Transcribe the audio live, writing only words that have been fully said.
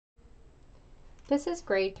This is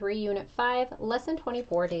Grade 3, Unit 5, Lesson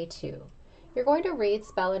 24, Day 2. You're going to read,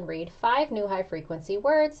 spell, and read 5 new high-frequency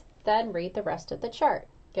words, then read the rest of the chart.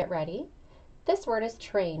 Get ready. This word is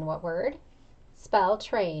train. What word? Spell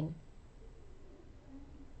train.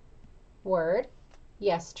 Word?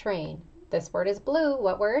 Yes, train. This word is blue.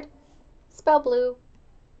 What word? Spell blue.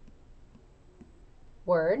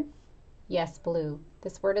 Word? Yes, blue.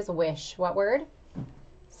 This word is wish. What word?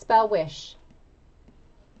 Spell wish.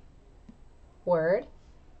 Word?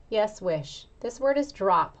 Yes, wish. This word is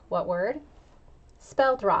drop. What word?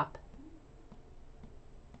 Spell drop.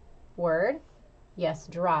 Word? Yes,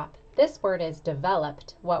 drop. This word is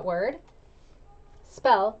developed. What word?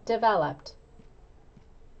 Spell developed.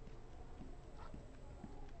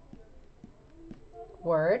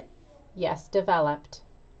 Word? Yes, developed.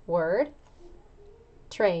 Word?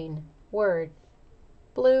 Train. Word?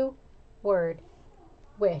 Blue. Word?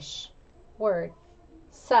 Wish. Word?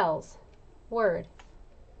 Cells. Word?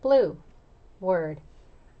 Blue. Word?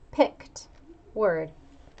 Picked. Word?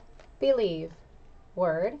 Believe.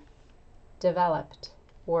 Word? Developed.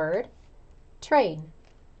 Word? Train.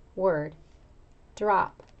 Word?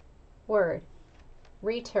 Drop. Word?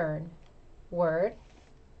 Return. Word?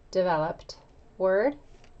 Developed. Word?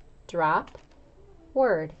 Drop.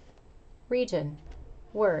 Word? Region.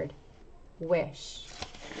 Word? Wish.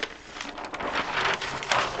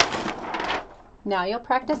 Now you'll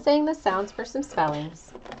practice saying the sounds for some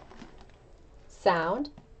spellings. Sound,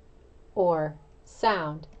 or,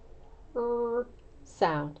 sound,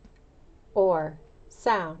 sound, or,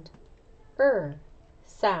 sound,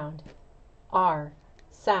 sound, r,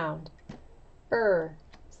 sound,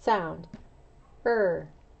 sound,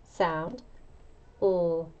 sound,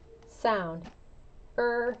 sound,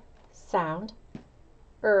 sound,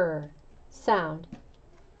 sound,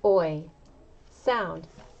 oi, sound,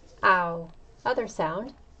 ow. Other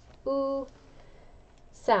sound, oo,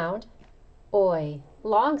 sound, oi,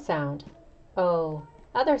 long sound, o.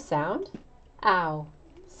 Other sound, ow,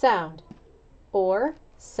 sound, or,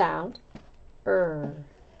 sound,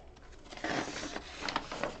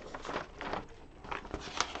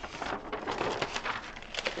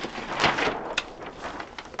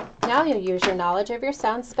 Now you'll use your knowledge of your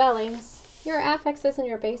sound spellings, your affixes, and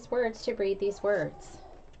your base words to read these words.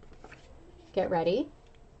 Get ready.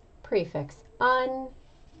 Prefix un,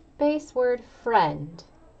 base word friend.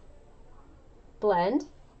 Blend,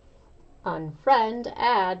 unfriend,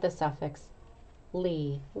 add the suffix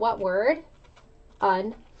ly. What word?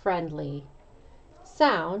 Unfriendly.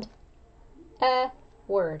 Sound,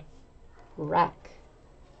 word, wreck.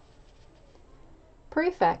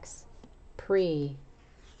 Prefix pre.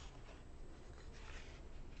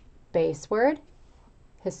 Base word,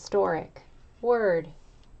 historic. Word,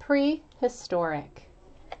 prehistoric.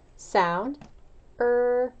 Sound,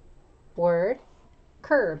 word,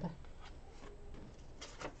 curb.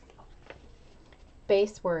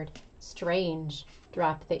 Base word, strange.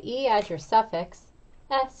 Drop the e, add your suffix,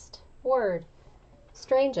 est. Word,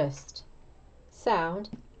 strangest. Sound,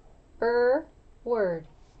 word,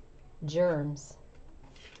 germs.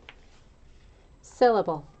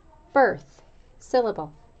 Syllable, birth.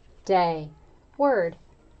 Syllable, day. Word,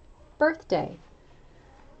 birthday.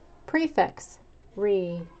 Prefix,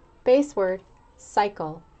 re. Base word,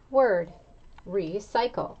 cycle. Word,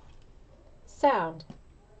 recycle. Sound,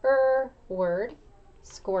 word,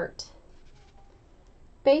 squirt.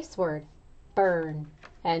 Base word, burn.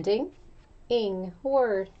 Ending, ing.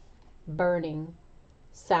 Word, burning.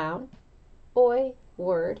 Sound, oi.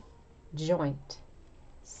 Word, joint.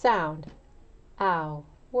 Sound, ow.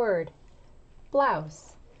 Word,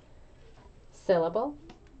 blouse. Syllable,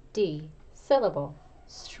 d. Syllable,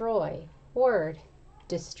 stroy. Word,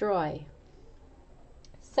 destroy.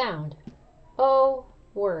 Sound, o.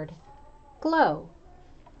 Word, glow.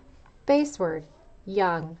 Base word,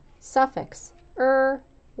 young. Suffix,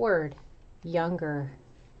 word, younger.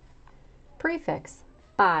 Prefix,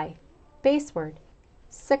 by. Base word,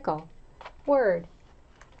 sickle. Word,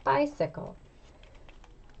 bicycle.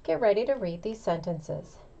 Get ready to read these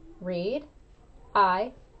sentences. Read,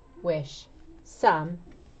 I wish some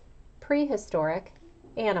prehistoric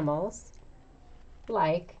animals,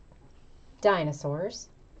 like dinosaurs,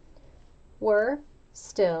 were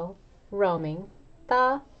still roaming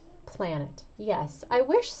the planet. Yes, I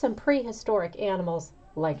wish some prehistoric animals,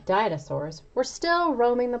 like dinosaurs, were still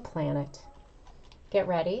roaming the planet. Get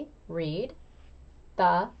ready. Read.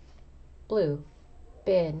 The blue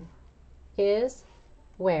bin is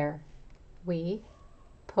where we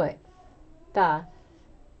put the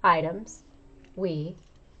items we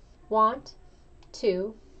want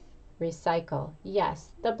to recycle. Yes,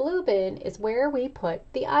 the blue bin is where we put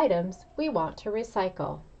the items we want to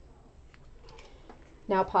recycle.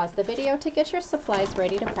 Now pause the video to get your supplies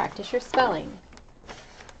ready to practice your spelling.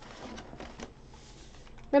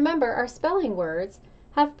 Remember, our spelling words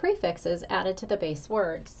have prefixes added to the base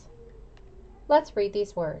words. Let's read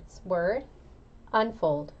these words. Word,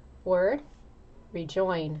 unfold. Word,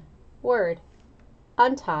 rejoin. Word,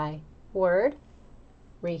 untie. Word,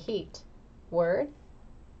 reheat. Word,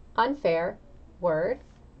 unfair. Word,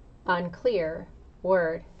 unclear.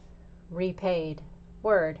 Word, repaid.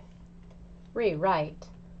 Word, rewrite.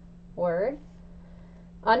 Word,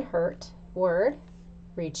 unhurt. Word,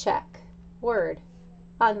 recheck. Word,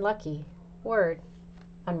 unlucky. Word,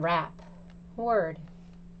 unwrap. Word,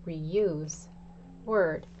 reuse.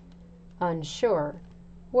 Word, unsure.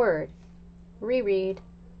 Word, reread.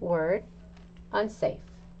 Word, unsafe.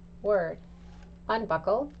 Word,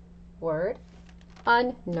 unbuckle. Word,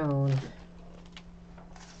 unknown.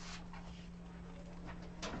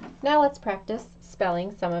 Now let's practice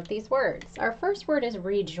spelling some of these words. Our first word is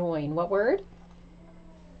rejoin. What word?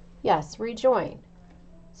 Yes, rejoin.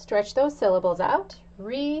 Stretch those syllables out.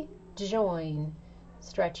 Rejoin.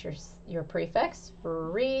 Stretch your prefix.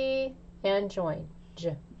 Re and join.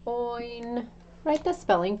 Join. Write the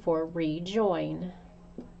spelling for rejoin.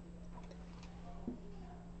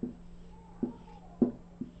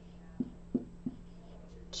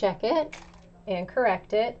 Check it and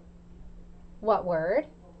correct it. What word?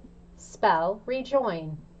 Spell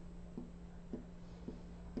rejoin.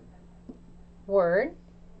 Word?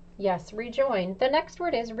 Yes, rejoin. The next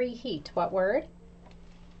word is reheat. What word?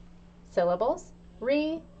 Syllables?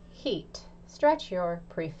 Reheat. Stretch your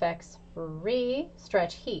prefix. Re,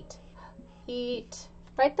 stretch heat. Heat.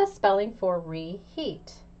 Write the spelling for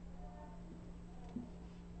reheat.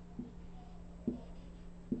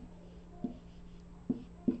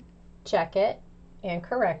 Check it and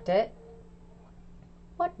correct it.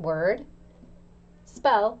 What word?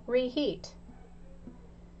 Spell reheat.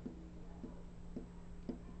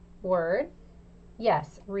 Word?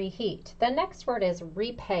 Yes, reheat. The next word is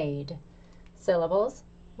repaid. Syllables?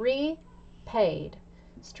 Repaid.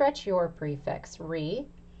 Stretch your prefix.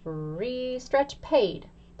 Stretch paid.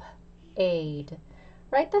 Aid.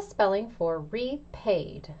 Write the spelling for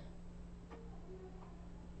repaid.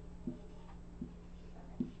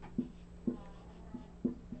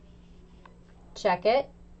 Check it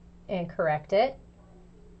and correct it.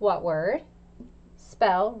 What word?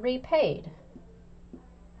 Spell repaid.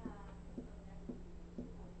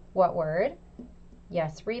 What word?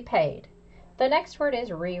 Yes, repaid. The next word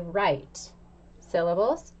is rewrite.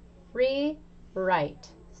 Syllables? Rewrite.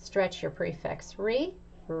 Stretch your prefix. Re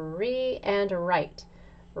and write.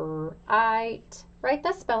 Write. Write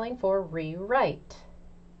the spelling for rewrite.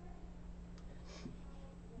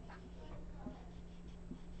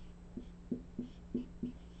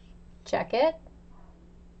 Check it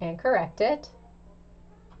and correct it.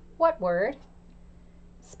 What word?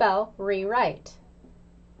 Spell rewrite.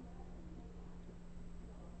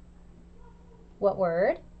 What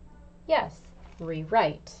word? Yes,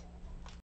 rewrite.